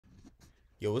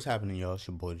Yo, what's happening, y'all? It's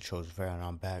your boy, the Chosen Fair, and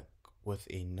I'm back with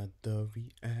another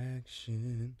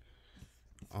reaction.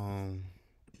 Let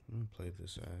me play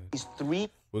this ad.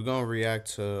 We're gonna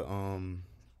react to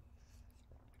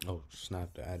oh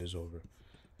snap, the ad is over.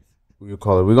 We could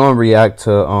call it. We're gonna react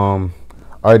to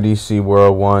RDC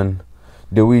World 1.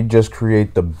 Did we just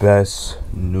create the best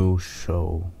new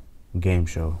show, game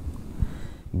show?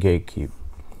 Gatekeep.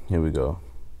 Here we go.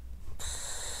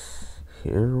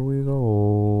 Here we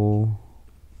go.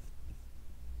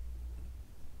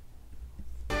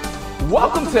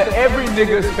 Welcome to every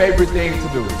nigga's favorite thing to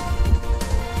do.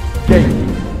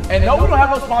 Gatekeep. And no, we don't have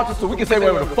no sponsors, so we can say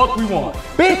whatever the fuck we want.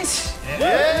 Bitch!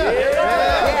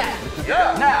 Yeah.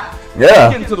 Now, let's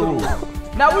get into the rules.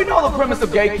 Now, we know the premise of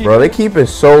Gatekeep. Bro, they keep it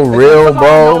so real,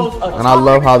 bro. And I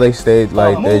love how they stayed,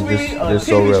 like, they're just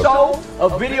so real. A TV show, a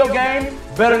video game,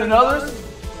 better than others,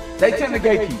 they tend to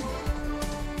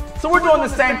gatekeep. So we're doing the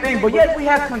same thing, but yet we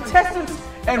have contestants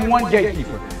and one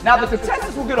gatekeeper. Now, the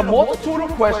contestants will get a multitude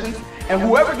of questions, and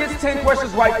whoever gets 10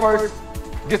 questions right first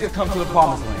gets to come to the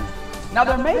promised land. Now,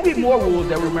 there may be more rules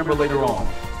that we remember later on,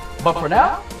 but for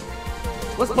now,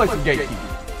 let's play some gatekeeping.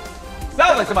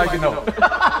 Sounds like somebody can know.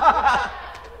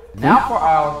 Now for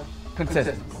our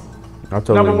contestants. I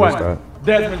totally Number one, that.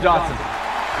 Desmond Johnson.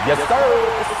 Yes,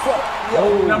 sir.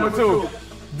 Yo. Number two,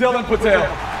 Dylan Patel.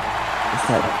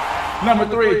 Number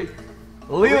three,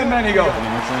 Leland Manigo.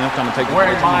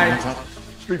 Wearing my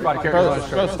Street Fighter character on his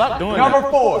shirt. Stop doing Number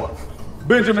four,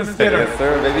 Benjamin Stitter. Yes,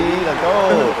 sir, baby. Let's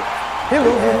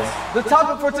go. The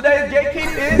topic for today's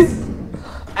Gatekeep is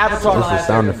Avatar. This is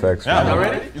sound effects. Yeah, y'all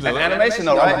ready? It's an animation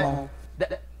though, right?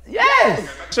 Yes!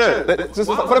 Sure. He's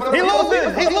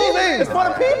losing! He's losing! It's for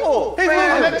the people! He's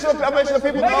losing! I make sure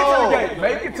the people know!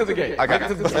 Make it to the gate. I got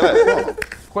it.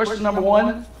 Question number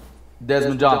one,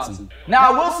 Desmond Johnson.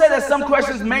 Now, I will say that some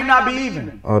questions may not be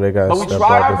even. Oh, they got. But we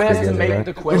tried our best to make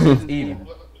the questions even.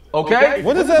 Okay?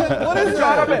 What is that? What is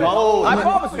that? I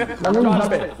promise you. We tried our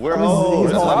best. We're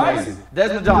old. All right?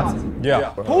 Desmond Johnson.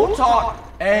 Yeah. Who taught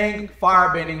Aang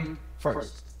firebending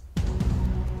first?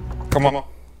 Come on.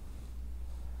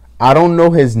 I don't know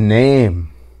his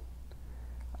name.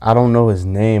 I don't know his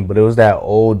name, but it was that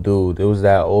old dude. It was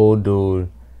that old dude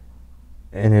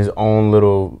in his own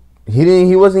little.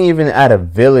 He wasn't even at a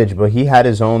village, but he had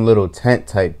his own little tent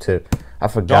type tip. I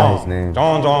forgot his name.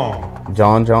 John.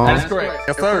 That's correct.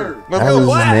 Yes, sir. That was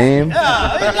his name.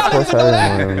 Yeah, Of course I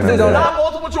didn't remember This is that. not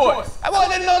multiple choice. I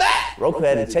didn't know that. Roku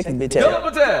had to check the bitch Dylan out.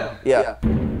 Patel. Yeah.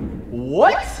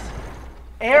 What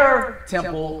air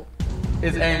temple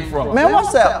is Aang from? Man,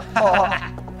 what's that?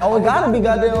 Oh, it gotta be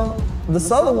goddamn the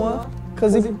southern one,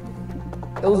 cause it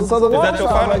was the southern one. that your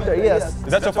final? Right there? Yes.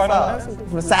 Is that your final answer?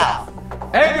 From the south.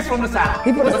 Aang is from the south.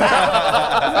 He from the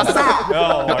south. From the south.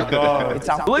 Oh my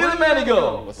God. Leland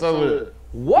Manigo. What's up with it?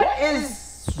 What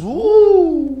is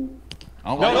Ooh.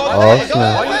 Oh,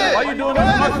 snap. Why you doing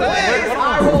that? What is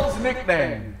Iroh's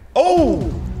nickname? Oh!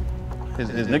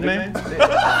 His nickname?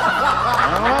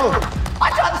 I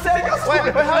tried to say it. Wait,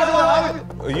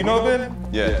 how you know it, Ben?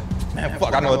 Yeah. Man,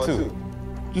 fuck, I know it too.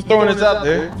 Just throwing this out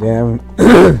there. Damn.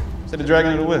 Say the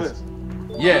Dragon of the West.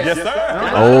 Yes. Yes, sir.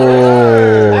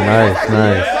 Oh,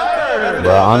 nice.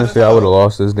 Bro, honestly, I would have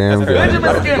lost this damn game.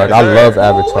 Like, I love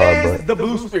Avatar, Who is but the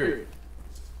blue spirit?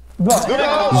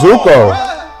 Zuko.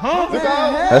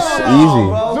 That's easy.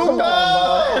 Zuko.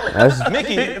 That's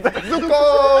Mickey.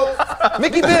 Zuko.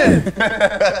 Mickey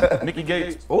Ben. Mickey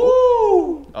Gates.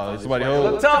 Ooh. Oh, somebody A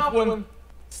old. tough one.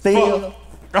 Still.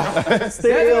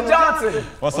 Desmond Johnson.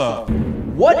 What's up?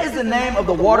 What is the name of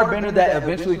the waterbender that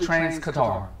eventually trains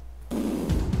Qatar?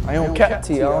 I don't cap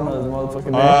to you. I don't know his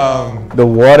motherfucking name. the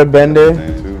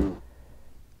waterbender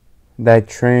that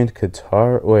trained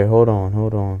Qatar. Wait, hold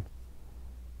on.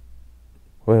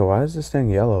 Wait, why is this thing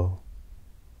yellow?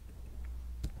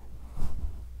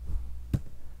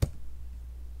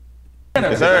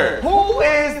 Yes, sir. Who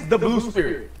is the blue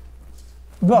spirit?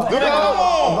 Bro, Come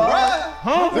on, bruh.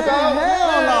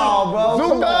 hell no,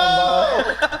 bro.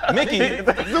 Zuko. Mickey.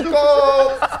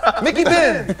 Zuko. Mickey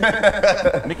Ben.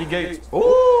 Mickey Gates. Ooh.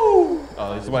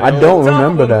 Oh, somebody I don't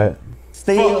remember that.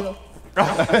 Still.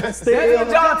 Desmond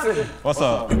Johnson. What's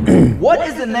up? What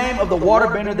is the name of the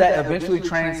waterbender that eventually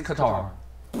trains Qatar?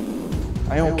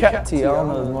 I don't cap to you. I don't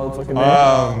know his motherfucking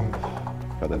name.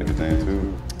 Got that nigga's name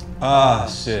too. Ah,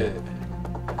 shit.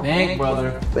 Think,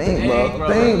 brother.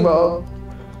 Think, bro.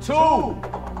 2,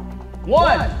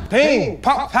 1. Ping.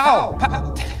 Pow.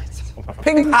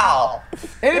 Ping pow.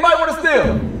 Anybody want to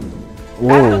steal?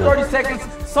 After 30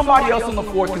 seconds, somebody else on the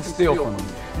floor can steal from you.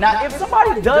 Now, if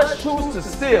somebody does choose to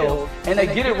steal and they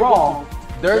get it wrong,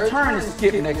 their turn is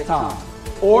skipped next time.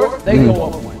 Or they go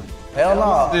up one. Hell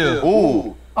no. Still.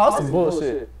 Ooh. Oh, that's some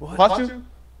bullshit. Pashu?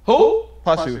 Who?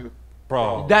 Pashu.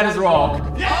 Bro. That is wrong.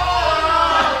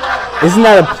 Isn't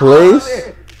that a place?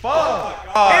 It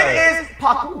is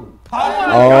Paku.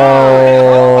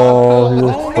 Oh, he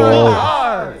was close.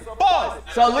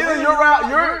 So Leland, you're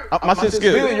out. My shit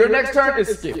skipped. Leland, your next turn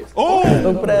is skip.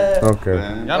 Stupid ass. Okay.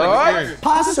 Y'all All niggas right. serious.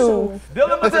 Pasu.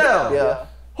 Dylan Patel. Yeah.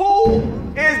 Who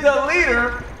is the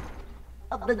leader?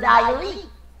 Of the diary.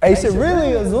 Hey, shit,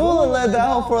 really, Azula led that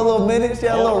hoe for a little minute. She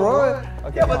had a little run.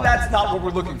 Yeah, but that's not what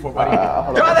we're looking for, buddy.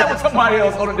 Try that with somebody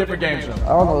else on a different game show. I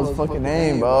don't know his fucking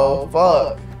name, bro.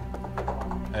 Fuck.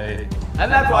 Hey.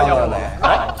 And that's why y'all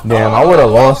lost. Damn, I would have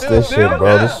lost this shit,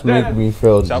 bro. This make me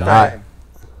feel not.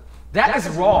 That is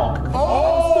wrong.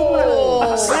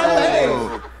 What's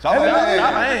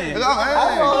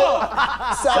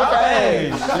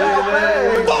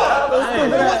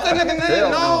that nigga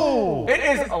name? No. It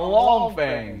is a long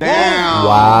fang. Damn.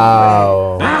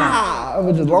 Wow. That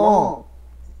was just long.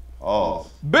 Oh.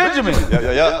 Benjamin,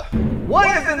 Yeah. what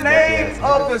is the name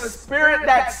of the spirit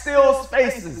that steals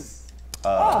spaces?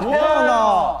 Hell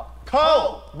no.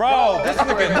 Cole. Bro, this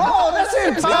nigga. Oh, that's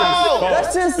it, Tom.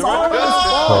 That's just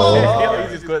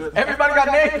so Everybody got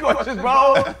name questions,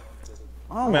 bro.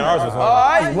 Man, ours was All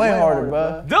hard. right. way harder,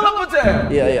 bro. Dylan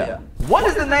Patel. Yeah. What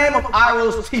is the name of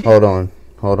Iroh's teeth? Hold on,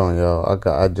 y'all.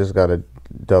 I just gotta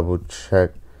double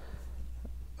check.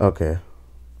 Okay.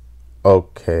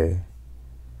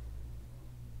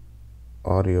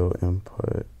 Audio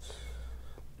inputs.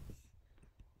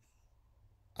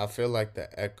 I feel like the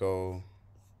echo.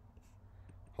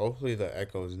 Hopefully the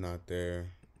echo is not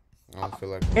there. I don't feel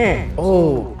like.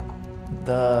 Oh.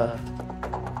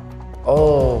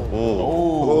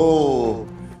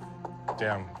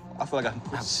 Damn. I feel like I'm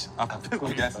guessing.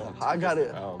 I got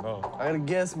it. I don't know. I gotta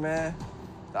guess, man.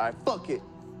 All right, fuck it.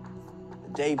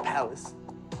 The Jade Palace.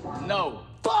 No.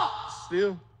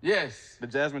 Still? Yes. The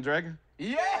Jasmine Dragon?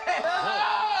 Yes.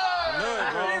 knew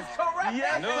it, bro. That is correct.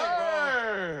 Yes, knew it, bro.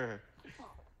 sir.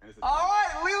 All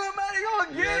right, Leland Manning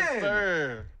again. Yes,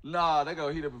 sir. Nah, they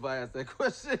gonna heat up if I ask that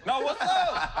question. No, what's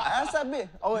up? Ask that bit.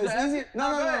 Oh, it's easy?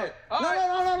 No.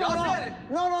 Y'all said it.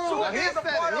 No. Suki He is a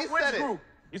said part it, of he which said it. group?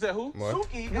 You said who? What?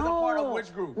 Suki is a part of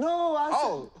which group? No, I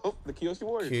said. Oh, the Kyoshi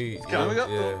Warriors. Key, Can we go?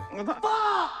 yeah.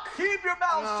 Keep your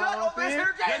mouth shut on this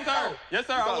here game. Yes, sir. Yes,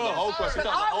 sir. I The will. whole question.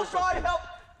 Because I was trying to help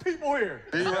people here.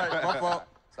 You're right. My fault.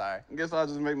 Sorry. I guess I'll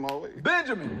just make my way.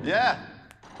 Benjamin, Yeah.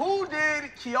 who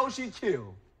did Kyoshi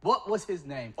kill? What was his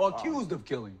name? Or accused of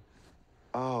killing?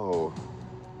 Oh.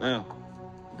 Damn.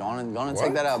 Go on and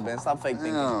take that out, Ben. Stop fake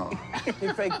thinking. Damn.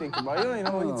 You fake thinking, bro. You don't even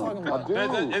know what you're talking about.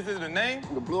 Dude. Is this the name?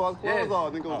 Nigga blew all his clothes Yeah.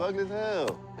 off. Nigga was ugly as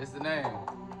hell. It's the name.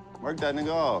 Work that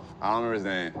nigga off. I don't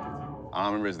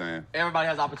remember his name. Everybody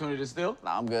has opportunity to steal.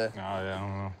 Nah, I'm good. Oh, yeah, I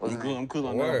don't know. I'm cool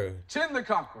on that. Word. Chin the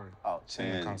Conqueror. Oh,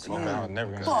 Chin. I was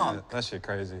never gonna say that. That shit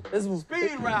crazy. this was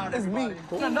Speed round, It's me.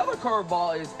 everybody. Another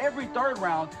curveball is every third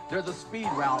round, there's a speed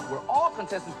round where all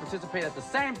contestants participate at the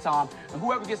same time, and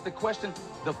whoever gets the question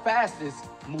the fastest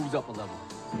moves up a level.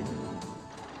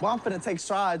 Well, I'm finna take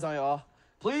strides on y'all.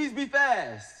 Please be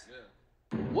fast.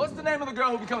 What's the name of the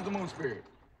girl who becomes the moon spirit?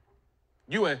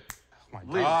 UA. Oh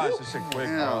my gosh, this shit quick,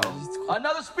 bro.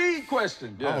 Another speed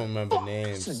question. I don't remember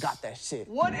names. Should've got that shit.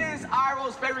 What is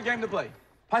Iroh's favorite game to play?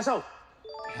 Paiso.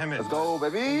 Him Let's go,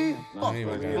 baby. I don't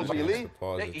even got a for your chance lead. to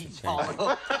pause They it to each change.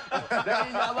 all.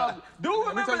 Do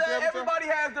remember that everybody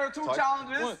has their two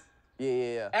challenges.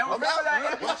 Yeah. And remember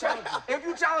that if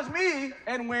you challenge me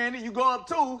and win, you go up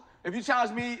 2. If you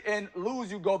challenge me and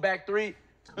lose, you go back 3.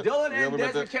 Dylan and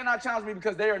Desmond cannot challenge me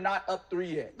because they are not up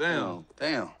 3 yet. Damn.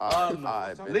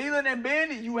 Leland and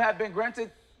Ben, you have been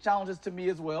granted challenges to me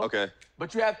as well. Okay.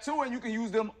 But you have 2 and you can use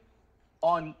them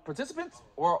on participants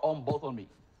or on both on me.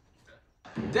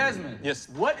 Desmond. Yes.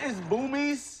 What is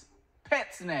Boomy's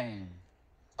pet's name?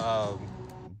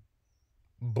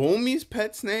 Boomy's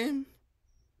pet's name?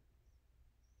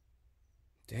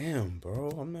 Damn, bro.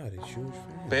 I'm not a huge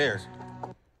fan. Bear.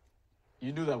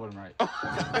 You knew that wasn't right.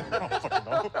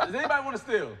 Does anybody want to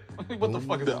steal? What the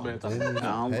fuck is this man talking about?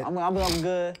 I'm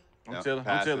good. I'm chilling.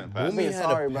 Boomy had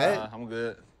sorry, a bro. pet? I'm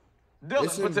good. Dylan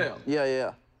Listen. Patel.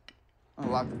 Yeah.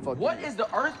 Unlock the fuck. What is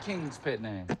the Earth King's pet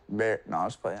name? Bear? No, I'm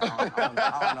just playing. I don't know, bro.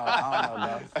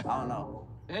 I don't know.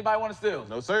 Anybody want to steal?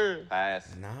 No, sir.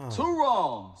 Pass. Nah. 2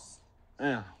 wrongs.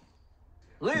 Yeah.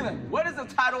 Leland, what is the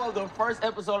title of the first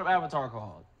episode of Avatar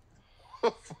called?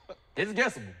 It's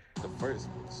guessable. The first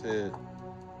shit.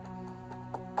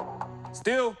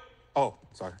 Still. Oh,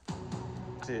 sorry.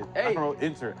 Shit. Hey. I wrote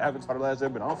enter Avatar the last year,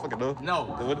 but I don't fucking know. No.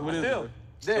 What is Still. it?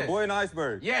 The Dead. boy in the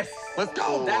iceberg. Yes. Let's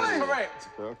go. That is correct.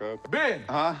 Okay. Ben,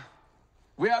 Huh?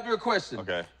 we have your question.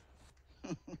 Okay.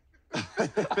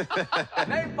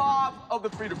 Name 5 of the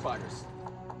freedom fighters.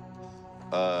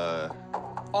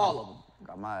 All of them.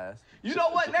 Got my ass. You know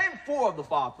what? Name 4 of the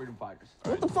 5 freedom fighters.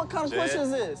 What the fuck kind of question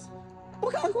is this?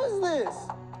 What kind of quiz is this?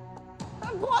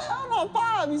 Boy, I don't know,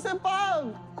 5. You said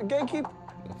 5. Gatekeep.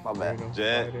 My bad.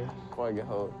 Jet. Before I get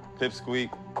hold. Pipsqueak.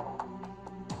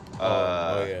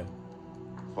 Oh yeah.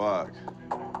 Fuck.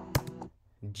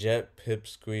 Jet,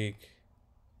 Pipsqueak.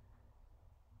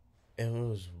 It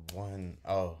was one.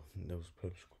 Oh, there was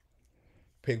Pipsqueak.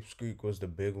 Pipsqueak was the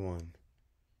big one.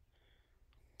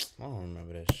 I don't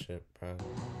remember that shit, bro.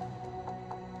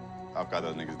 I forgot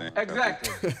those niggas' name.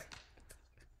 Exactly.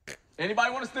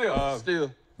 Anybody want to steal?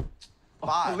 Steal.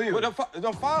 5. What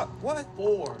the 5? What?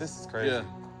 4. This is crazy. Yeah.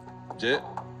 Jet,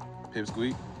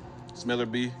 Pipsqueak, Smeller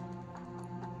B.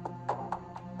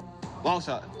 Long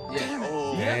shot. Yeah.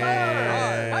 Oh.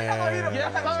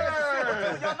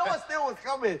 Y'all know what still was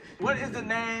coming. What is the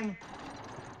name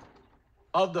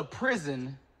of the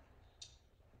prison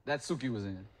that Suki was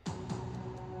in?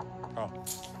 Oh,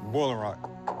 Boiling Rock.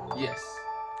 Yes.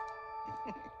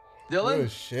 Good Dylan?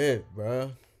 shit,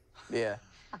 bro. Yeah.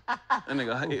 That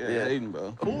nigga hating,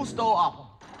 bro. Who stole Apple?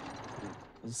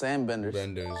 Sandbenders.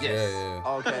 Benders. Yes. Yeah.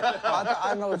 Okay.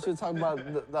 I know what you're talking about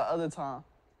the other time.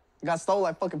 Got stole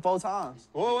like fucking 4 times.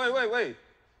 Wait.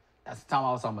 That's the time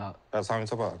I was talking about. That's how we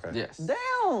talk about. Okay. Yes.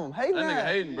 Damn. Hating That nigga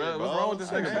hating, bro. What's wrong with this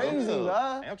nigga? Crazy,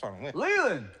 bro. Hey, I'm trying to win.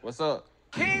 Leland, What's up?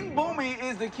 King Boomy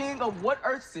is the king of what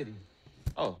Earth city?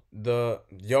 Oh.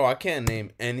 I can't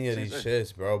name any of these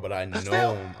shits, bro. But I know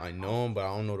them. I know them, but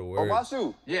I don't know the Oh, words. my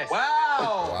shoe. Yes. Wow.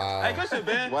 Wow. Hey, good shit,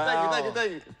 Ben. Wow.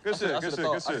 Thank you. Good shit. Yeah,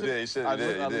 you should. I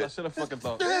You did. should have fucking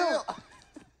thought.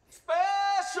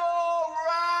 Special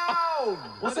round.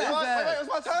 What's Wait, that? it's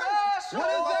my turn. Special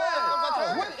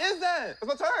What is that? It's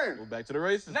my turn. Go back to the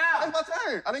races. Now, It's my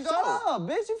turn. I didn't go. Shut up,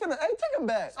 bitch. You finna, hey, take him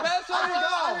back.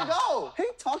 I didn't go. He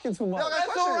talking too much. Y'all got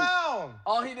questions. round.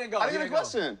 oh, he didn't go. I He didn't get a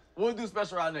question. We'll do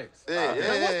special round next. Yeah.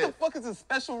 What the fuck is a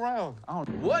special round?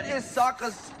 What is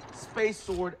Sokka's space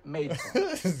sword made from?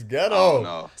 This is ghetto.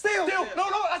 No. Still. No,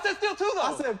 I said still too though.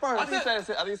 I said first. I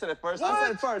didn't say that first. I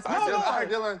said first. I heard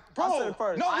Dylan. I said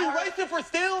first. No, we I heard- racing for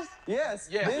steals? Yes.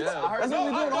 Yes, bitch. yeah, I heard That's what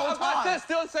we no, doing the whole I said time.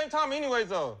 still at the same time anyways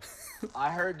though.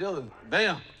 I heard Dylan.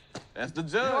 Damn. That's the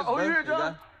judge. Oh, bro. you heard John?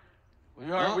 got-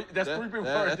 You heard? That's That- 3 people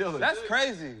that- heard Dylan. That's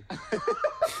crazy.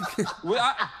 Bro.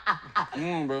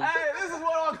 Hey, this is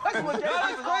what all questions was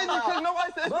That's crazy because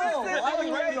nobody said Bro, why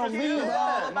you waiting on me,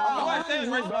 bro? Nobody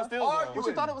said race for steals. Argue. What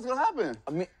you thought it was gonna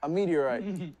happen? A meteorite.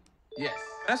 Yes.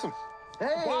 That's some Hey.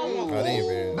 I wasn't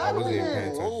even paying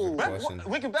attention to the question.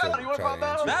 we can battle. to You want to try to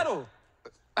answer. battle?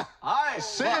 All right.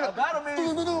 Shit. Battle means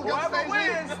whoever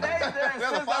wins stays there and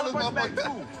sends the other person back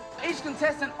 2. Each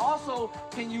contestant also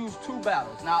can use 2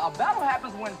 battles. Now, a battle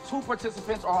happens when 2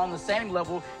 participants are on the same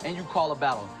level and you call a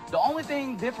battle. The only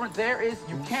thing different there is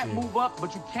you can't move up,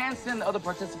 but you can send the other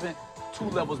participant 2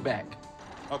 levels back.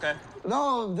 Okay.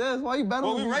 No, Des, why you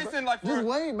battling? Well, we racing like Just for-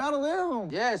 wait, battle him.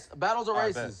 Yes, battles are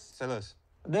Alright, races. Say less.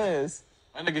 Des.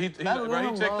 That nigga, he Battle bro, he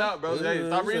him, checked bro. out, bro. Hey,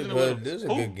 stop reasoning This with him. is a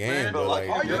Who? good game, Man, but like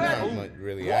Are you you're ready? not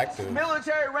really What active.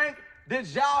 military rank did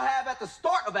Zhao have at the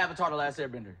start of Avatar: The Last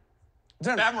Airbender?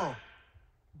 Admiral.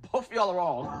 Both of y'all are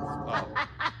wrong.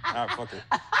 Alright, fuck it.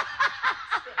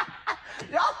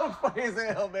 Y'all are funny as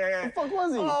hell, man. The fuck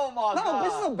was he? Oh my no, god.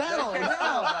 this is a battle.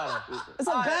 It's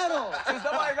a battle. Since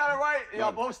nobody got it right,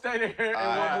 y'all both stay there and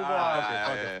we'll move on.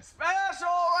 Yeah. Special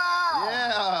round!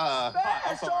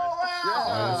 Yeah. Special round!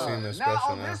 I haven't seen this Now,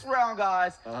 special on now. this round,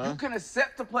 guys, you can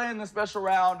accept to play in the special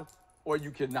round or you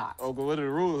cannot. Oh, but what are the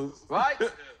rules? Right?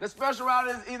 The special round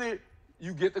is either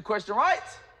you get the question right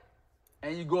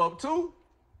and you go up 2,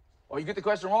 or you get the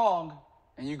question wrong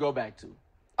and you go back 2.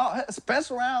 Oh,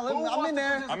 special round. Who I'm wants in to there.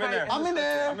 participate I'm in there. I'm in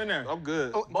there. I'm in there. I'm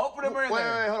good. Both of them are in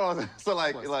there. Wait, hold on. So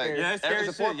like, Yeah, it's scary is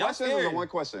it 4 shit. Y'all questions or is it scared. 1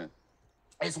 question?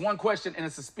 It's 1 question and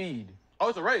it's a speed, Oh,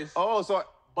 it's a race. Oh, so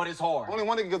but it's hard. only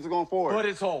one that gets going forward. But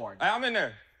it's hard. Hey, I'm in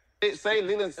there. Say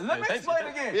Leland's. Let me thank explain you.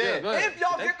 it again. Yeah, go ahead. If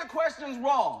y'all get the questions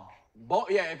wrong,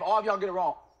 if all of y'all get it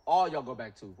wrong, all y'all go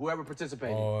back 2. Whoever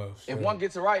participated. Oh, If shit. one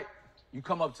gets it right, you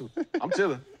come up 2. I'm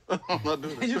chilling. I'm not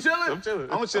doing this. You chilling? I'm chilling. I'm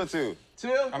gonna chill too.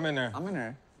 Chill. I'm in there. I'm in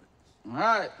there. All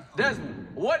right, Desmond.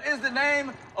 What is the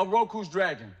name of Roku's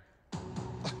dragon?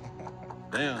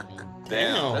 Damn.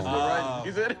 Damn. That's good, right?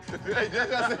 You said it? Hey,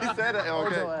 that's what he said that.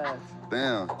 Hold your Okay. ass.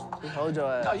 Damn. Hold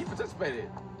your ass. No, you participated.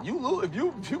 You lose. If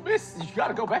you miss, you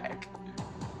gotta go back.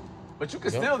 But you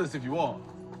can steal this if you want.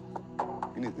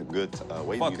 You need a good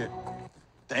weight. Fuck music. it.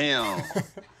 Damn.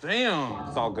 Damn.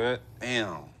 It's all good.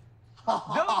 Damn.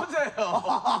 Dylan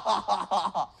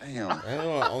Patel. Damn.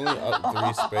 Only up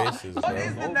 3 spaces, What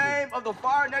is bro. the name of the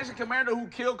Fire Nation commander who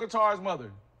killed Qatar's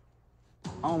mother?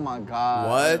 Oh my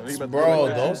God. What, bro?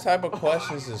 Those type of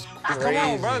questions is crazy, Come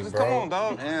on, bro. Just come on,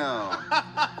 bro. dog. Damn.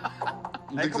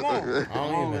 Hey, come on. I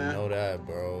don't even know that,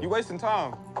 bro. You wasting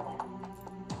time.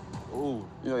 Ooh.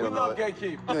 You know you We don't know love it.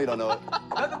 Gatekeep. You know you don't know it.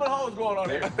 Nothing but hoes going on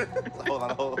here. Hold on,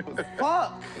 hold on.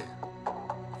 Fuck.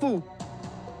 Fool.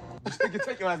 You can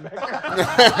take your ass back.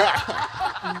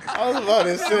 I was about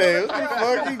to say, what the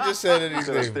fuck? You just said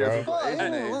anything, bro. Fuck, he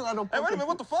didn't look like no Hey, wait a minute.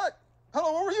 What the fuck? Hold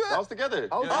on, where were you That at? was together.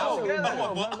 Oh,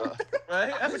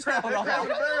 Right? That's a crab in the barrel.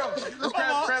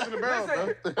 Crabs in the barrel, bro.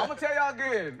 Listen, I'm gonna tell y'all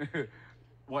again.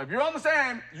 Well, if you're on the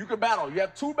same, you can battle. You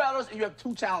have 2 battles and you have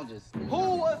 2 challenges.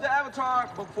 Who was the avatar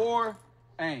before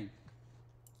Aang?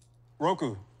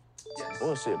 Roku. Yes.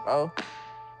 Bullshit, bro.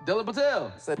 Dylan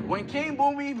Patel. Said- When King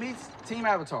Boomy meets Team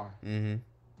Avatar,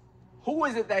 who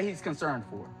is it that he's concerned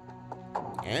for?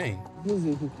 Dang. Who's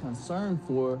he concerned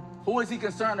for? Who is he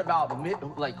concerned about?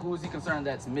 Who is he concerned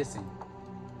that's missing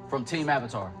from Team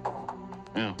Avatar?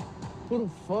 Yeah. Who the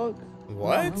fuck?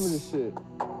 What? I don't remember this shit.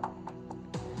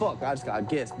 Fuck, I just got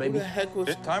guessed, Who baby. the heck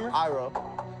was... Timer? Iroh.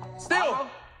 Still?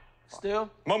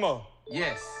 Momo.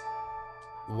 Yes.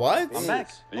 What? I'm back.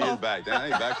 He is back. Damn,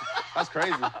 he's back. That's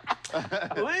crazy.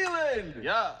 Leland!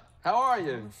 Yeah. How are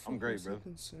you? I'm great, bro.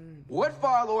 What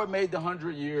Fire Lord made the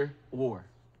 100-Year War?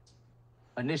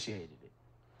 Initiated it.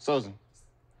 Sozin.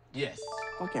 Yes.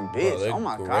 Fucking Bro, bitch. they're Oh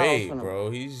my God. great, I was finna bro.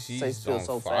 He's say still on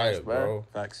so fire, fast, bro. bro.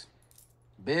 Facts.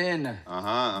 Ben. Benny,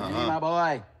 my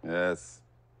boy. Yes.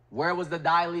 Where was the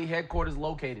Dai Li headquarters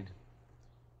located?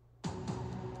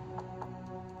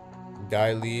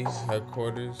 Dai Li's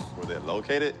headquarters. Were they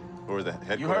located? Or were they You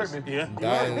headquarters? heard me. Yeah.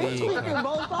 Dai Li. Tweaking,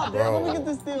 bro. Stop, Bro. Let me get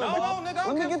this steal, bro. No, nigga, I Let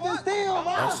don't me give get a this fuck. steal,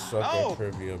 bro. That's sucker No.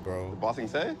 trivia, bro. Bossing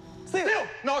say? Steal.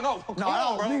 No, come No, on, that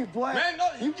bro. was me, boy. Man, no,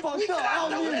 You fucked up. That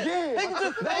was me again. He can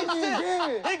just say That was me shit.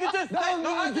 again. He can just That say was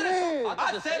no. me I said again. it. I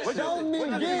said it. That was me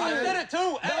again. I said it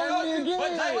too. That was me again. But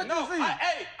Jay, no. Hey,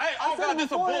 oh said God, it this is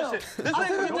before him. bullshit. This I ain't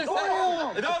said it what you just before said. him.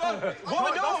 No. What we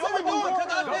doing? What we doing?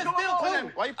 Because I said still two.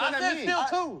 Why you I pointing at said me? still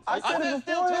two. I said it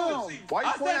still before two. him. Why you I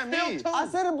pointing said at still me? two. I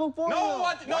said it before No,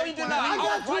 him. no, you did not. I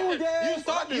got was right you, there. Dad.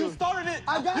 You started it.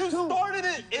 I got you you. started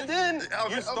it, and then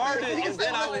you started it, and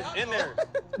then I was in there.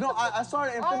 No, I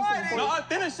started and finished it No, before. I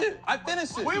finished it. I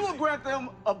finished it. We will grant them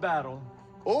a battle.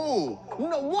 Ooh.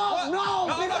 No, whoa, no.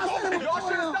 No, Nigga, no, I said it Y'all before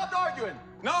should have him. stopped arguing.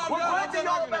 No, I'm We're not. granting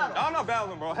y'all a battle. I'm not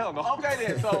battling, bro. Hell no. Okay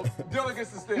then, so Dylan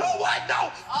gets to steal. No, what?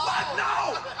 No! What?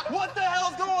 No! What the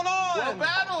hell's going on? Well,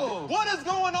 battle. What is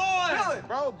going on? Dylan,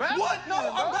 Bro, battle. What? No,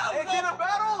 I'm battling. It's either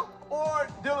battle or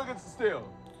Dylan gets to steal.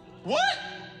 What?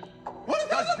 What is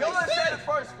Because that? Dylan said it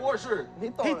first for sure. He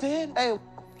did? Hey,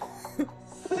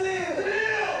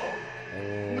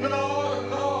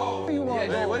 No. where you want to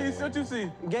Hey, go? what you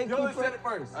see? Dylan Gatekeeper? said it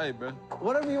first. Hey, bro.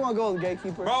 Whatever you want to go,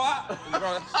 Gatekeeper. Bro,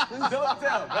 Dylan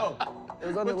tell, go. It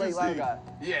was on the late line guy.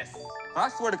 Yes. I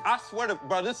swear to,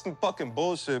 bro, this is some fucking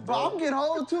bullshit, Bro, bro. I'm getting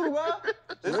hold too, bro.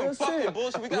 This is Real some fucking shit.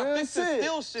 bullshit. We got Real fix this shit.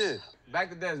 still shit. Back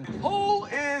to Desmond. Who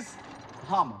is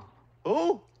Hama?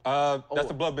 Ooh.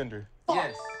 That's a bloodbender.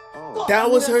 Yes. That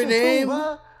was her Too, name?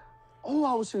 bro. Oh,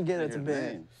 I wish you get it to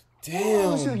Ben.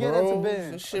 Damn, we should get that to bro.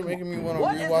 Ben. This shit making me want to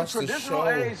What is rewatch the the traditional show.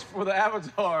 age for the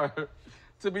Avatar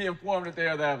to be informed that they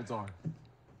are the Avatar?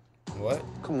 What?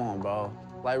 Come on, bro.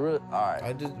 Like, real. All right.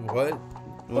 I did what?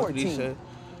 What did he 14. say?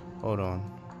 Hold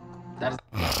on. That is.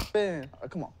 Ben,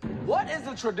 come on. What is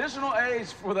the traditional age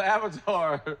for the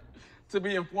Avatar to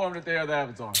be informed that they are the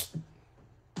Avatar?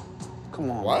 Come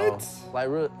on, What? bro. Like,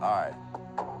 real. All right.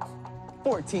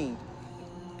 14.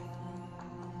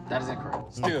 That is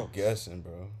incorrect. Still. I'm guessing,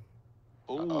 bro.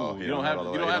 Ooh, He you don't have know to.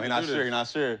 the You don't way. have You're to not do sure. this. You're not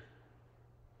sure.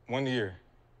 1 year.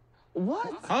 What?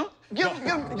 Huh? Get him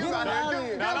Get him out of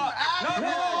here. No. Hold on.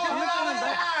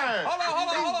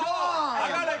 I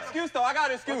got an excuse though. I got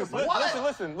an excuse.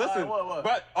 Listen. What?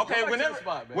 But okay, Go back to the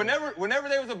spot, man. whenever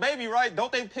there was a baby, right?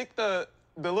 Don't they pick the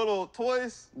little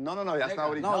toys? No. That's not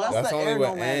what he No, told. that's That's the only air with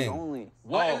nomads Aang. only.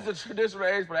 What Oh. is the traditional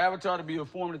age for the Avatar to be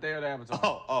informed that they are the Avatar?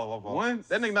 Oh. One?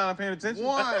 That nigga not paying attention.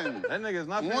 One. That nigga is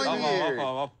not paying 1 attention.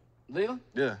 year. Leland?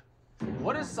 Yeah.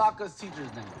 What is Sokka's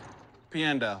teacher's name?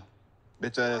 Piandao.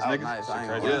 Bitch ass Oh, niggas. nice. I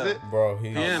ain't Yeah. gonna What is it? Bro,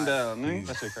 he's... Piandao, nigga.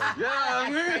 That shit crazy. Yeah,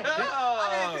 nigga. I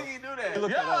didn't think he'd do that.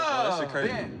 Look that up, bro. That shit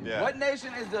crazy. Ben, Yeah. what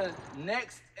nation is the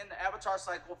next in the Avatar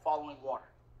cycle following water?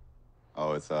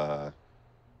 Oh, it's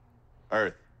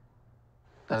Earth.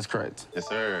 That's correct. Yes,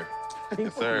 sir.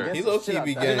 Yes, sir. He low-key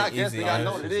be getting not guess, easy nigga, I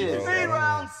know answers, what it is. bro. Speed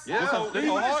rounds. Yeah, This so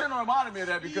You hard. shouldn't have reminded me of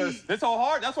that because It's so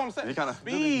hard. That's what I'm saying. You kinda-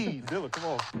 Speed. Dylan, come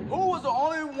on. who was the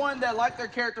only one that liked their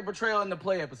character portrayal in the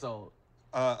play episode?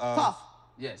 Tough.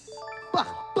 Yes. That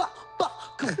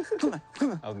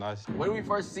was nice. What did we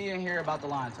first see and hear about the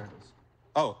Lion Turtles?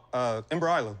 Oh, Ember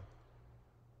Island.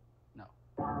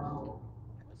 No.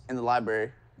 In the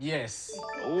library. Yes.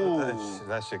 Ooh.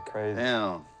 That shit crazy.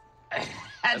 Damn.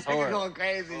 That nigga going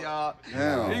crazy, y'all.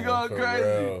 Damn. He going For crazy.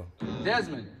 real.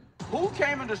 Desmond, who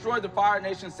came and destroyed the Fire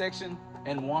Nation section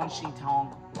in Wan Shi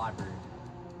Tong Library?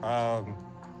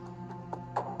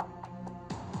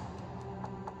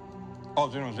 Oh,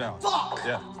 General Zhao. Fuck!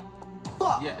 Yeah.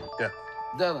 Fuck! Yeah. Yeah.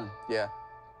 Dylan, Yeah,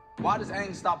 why does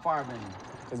Aang stop firebending?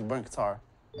 because he burnt Qatar.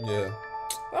 Yeah.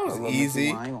 That was Little easy.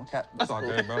 Mickey, I ain't gonna cap. That's all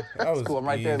good, bro. That was cool, I'm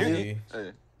right there, easy.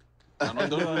 Hey. No, don't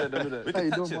do that. Don't do that. How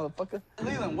you doing, motherfucker?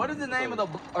 Leland, what is the name of the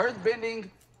earthbending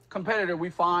competitor we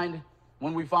find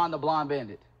when we find the blonde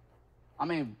bandit? I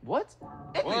mean, what?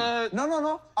 What?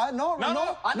 No. I know. I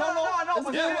know, but It's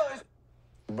still, it's-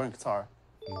 burnt Qatar.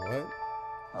 What?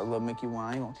 A little Mickey one.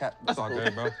 I ain't gonna cap. That's all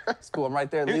good, bro. It's cool. I'm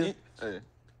right there, Leland. Hey.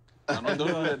 No, don't do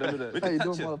that. Don't do that. How you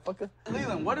doing, motherfucker?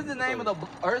 Leland, what is the name of the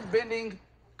earthbending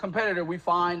competitor we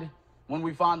find when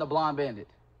we find the blonde bandit?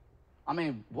 I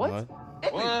mean, what? What?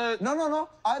 What? No.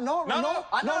 I know. No.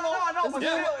 I know, but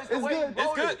Yeah, still, it's the it's way good. you It's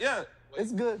wrote good, it. yeah.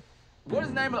 It's good. What is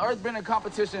the name of the earthbending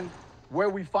competition where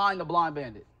we find the blonde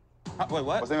bandit? Wait, what?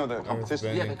 What's the name of the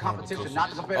competition? Yeah, the competition, not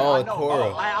the competitor. Oh, I know.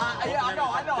 Korra.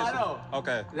 I know.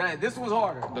 Okay. Yeah, this was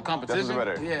harder. The This competition? is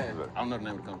better. Yeah. I don't know the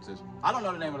name of the competition. I don't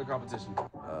know the name of the competition.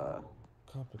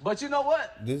 But you know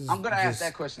what? This is I'm gonna ask just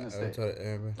that question instead. Avatar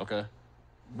Airman. Okay.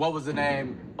 What was the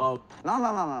name of?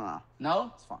 No.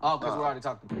 No? Oh, because we already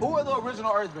talked. Who are the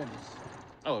original Earthbenders?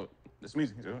 Oh, it's me.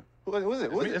 Who is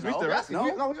it? Who is it? It's me still asking.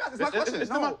 No, it's my question. It's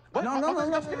not my... What? No.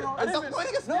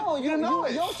 No, you didn't know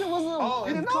it. Your shit was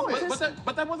You didn't know it.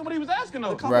 But that wasn't what he was asking,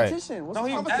 though. competition. What's No, the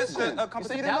he asked competition? a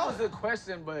competition. That was a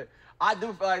question, but I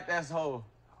do feel like that's whole.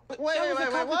 Wait, What?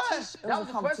 That was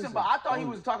a question, but I thought he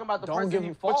was talking about the Don't person give he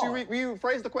me- fought. But you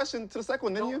rephrased the question to the second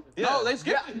one, didn't you? No, they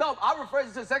skipped it. No, I rephrased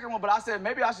it to the second one, but I said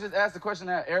maybe I should just ask the question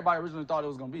that everybody originally thought it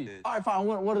was gonna be. All right, fine.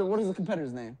 What is the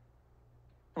competitor's name?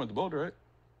 I went to Boulder, right?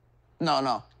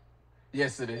 No.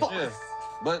 Yes, it is. Yeah.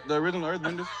 But the original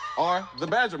Earthbenders are the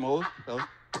Badger mold. So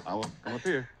I will come up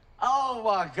here. Oh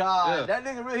my God, Yeah. that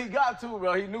nigga really got two,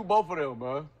 bro. He knew both of them,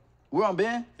 bro. We're on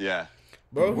Ben. Yeah.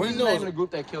 Bro, What he is the name knows. of the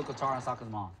group that killed Katara and Sokka's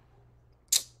mom?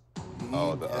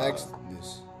 Oh, the Ask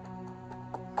this.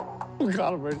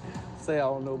 God, say I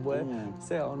don't know, boy.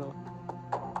 Say I don't know.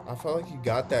 I felt like you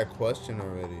got that question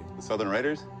already. Southern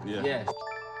Raiders. Yeah. Yes.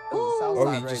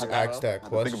 Or he just asked that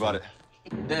question. Think about it.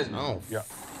 Desmond. I don't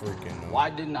freaking know. Why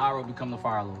didn't Iroh become the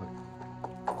Fire Lord?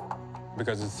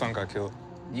 Because his son got killed.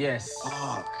 Yes.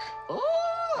 Fuck.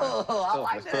 Oh, I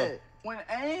like that's that. When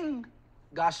Aang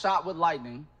got shot with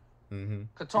lightning,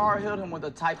 Katara healed him with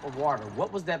a type of water.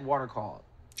 What was that water called?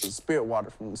 The spirit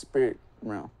water from the spirit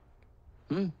realm.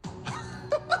 Bro,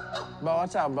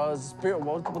 watch out, bro. It's the spirit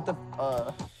water. What the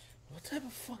What type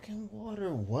of fucking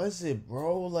water was it,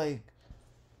 bro? Like,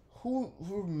 who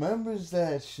remembers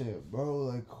that shit, bro?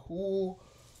 Like, who,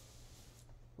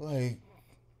 like,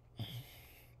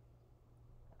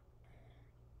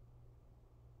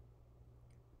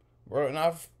 bro,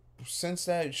 and since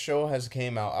that show has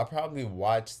came out, I probably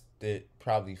watched it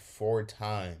probably 4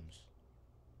 times.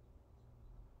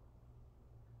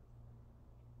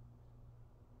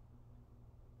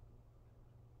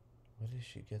 Where did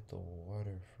she get the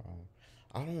water from?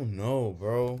 I don't know,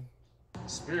 bro.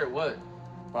 Spirit what?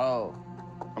 bro?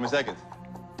 How many seconds?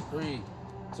 3,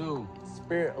 2,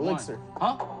 Spirit 1. elixir.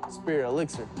 Huh? Spirit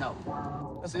elixir. No.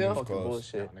 That's Still? some fucking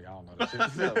Close. bullshit. Nigga, I don't know that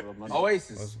shit.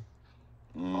 Oasis.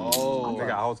 Oh,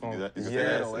 nigga, I was gonna. You said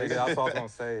Yes, Oasis. nigga, that's what I was gonna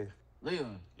say.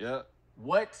 Leland, Yeah.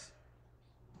 what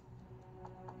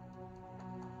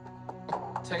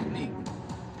technique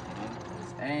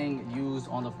is Aang used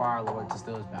on the Fire Lord to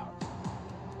steal his power?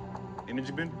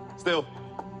 Energy bender. Still.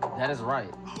 That is right.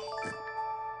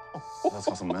 That's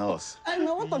on something else. Hey, man,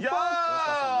 what the fuck?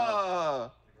 Yeah.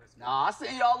 Nah, I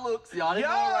seen y'all looks. Y'all didn't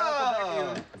know right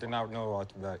off the I did not know watch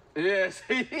back. back. Yes.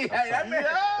 Hey, that man.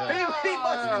 He must be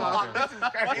locked. This is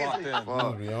Locked crazy. in. That's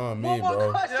beyond me, One more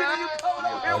bro. question and you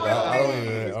coming up here Like, with I don't me.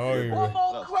 even. One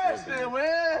more question,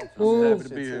 man. I'm happy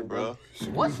to be here, bro.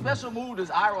 What special move does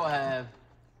Iroh have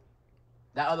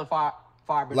that other fire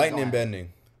Lightning don't have? bending.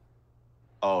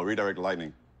 Oh, redirect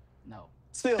lightning. No.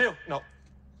 Still. No.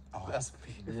 That's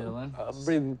me. Dylan.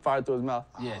 Breathing fire through his mouth.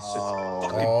 Yes.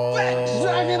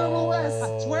 Dragon of the West.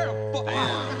 I swear.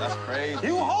 Damn, that's crazy.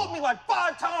 You hold me like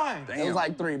 5 times. It was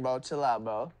like 3, bro. Chill out,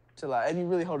 bro. Chill out. And he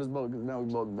really hold his boat because now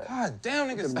we both back. God damn,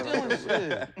 niggas stealing this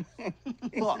shit.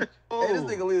 Fuck. Hey, this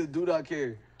nigga leader do not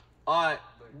care. All right,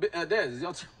 Dez, it's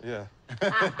your turn. Yeah.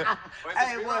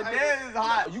 Hey, well, Dez is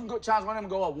hot. You can go challenge one of them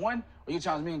and go up 1, or you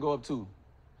challenge me and go up 2,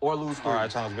 or lose 3. All right,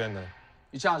 challenge Ben then.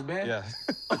 You challenge Ben? Yeah.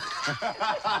 Okay,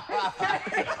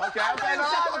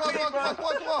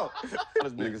 come on.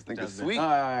 Those niggas think it's sweet. All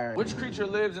right. Which creature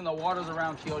lives in the waters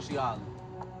around Kyoshi Island?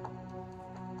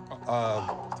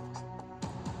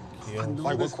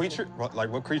 Like what creature? Like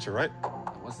what creature, right?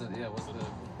 What's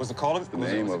the call of it? The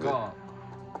name of it. called?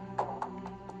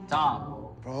 Tom,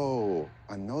 Bro,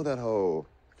 I know that hoe.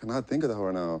 I cannot think of the hoe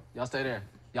right now. y'all stay there.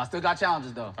 Y'all still got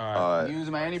challenges, though. All right. Use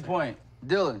them at any point.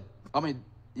 Dylan,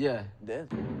 yeah. Dead.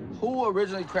 Who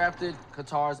originally crafted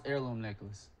Qatar's heirloom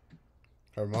necklace?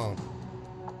 Her mom.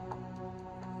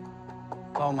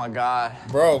 Oh my God.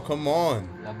 Bro, come on.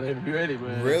 Y'all better be ready,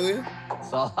 man. Really?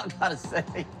 That's all I gotta say.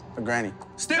 A granny.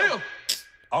 Still.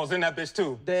 I was in that bitch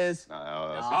too. Dez.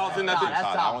 I was in that bitch. That's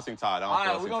I tough. want to see Todd. All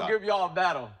right, we're gonna give y'all a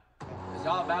battle.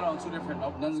 Y'all battle on 2 different.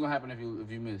 Nothing's gonna happen if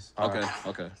you miss.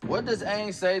 Okay. What does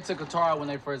Aang say to Katara when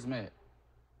they first met?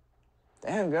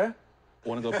 Damn, girl.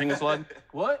 Wanna go penguin sledding?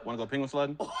 What? Wanna go penguin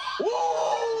sledding? That's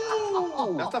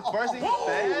the first thing he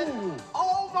said?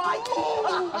 Oh my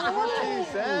God! That's the first thing he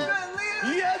said?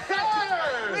 Yes, sir!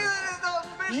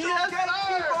 Yes, sir!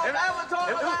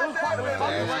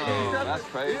 That's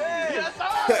crazy. Yes,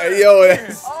 sir! Hey, yo,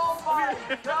 that's, Oh my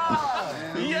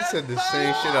God! you said the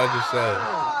same shit I just said.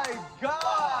 Oh my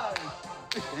God!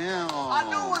 Damn. I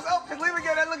knew it was up because Lena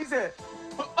gave that look. He said,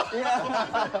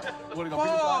 "What are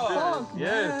gonna Fuck,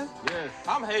 Yes.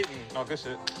 I'm hating. Oh, good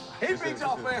shit. He beat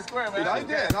y'all fair and square, man. No, he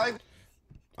did.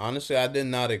 Honestly, I did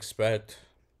not expect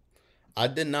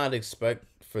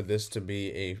for this to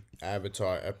be a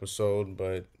Avatar episode,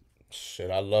 but shit,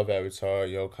 I love Avatar.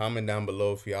 Yo, comment down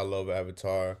below if y'all love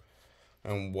Avatar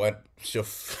and what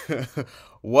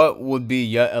would be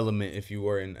your element if you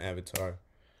were in Avatar.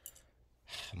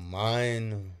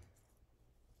 Mine,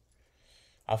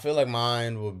 I feel like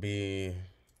mine would be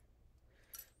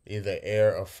either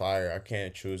air or fire. I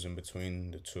can't choose in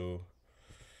between the two.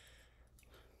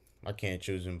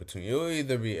 It will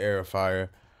either be air or fire.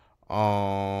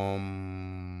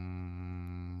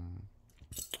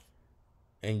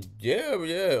 And yeah.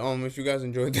 If you guys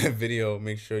enjoyed that video,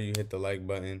 make sure you hit the like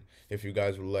button. If you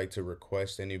guys would like to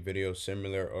request any video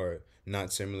similar or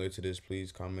not similar to this,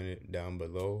 please comment it down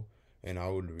below, and I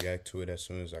would react to it as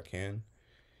soon as I can.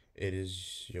 It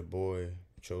is your boy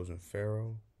Chosen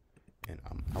Pharaoh, and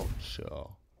I'm out,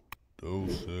 y'all.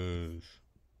 Deuces.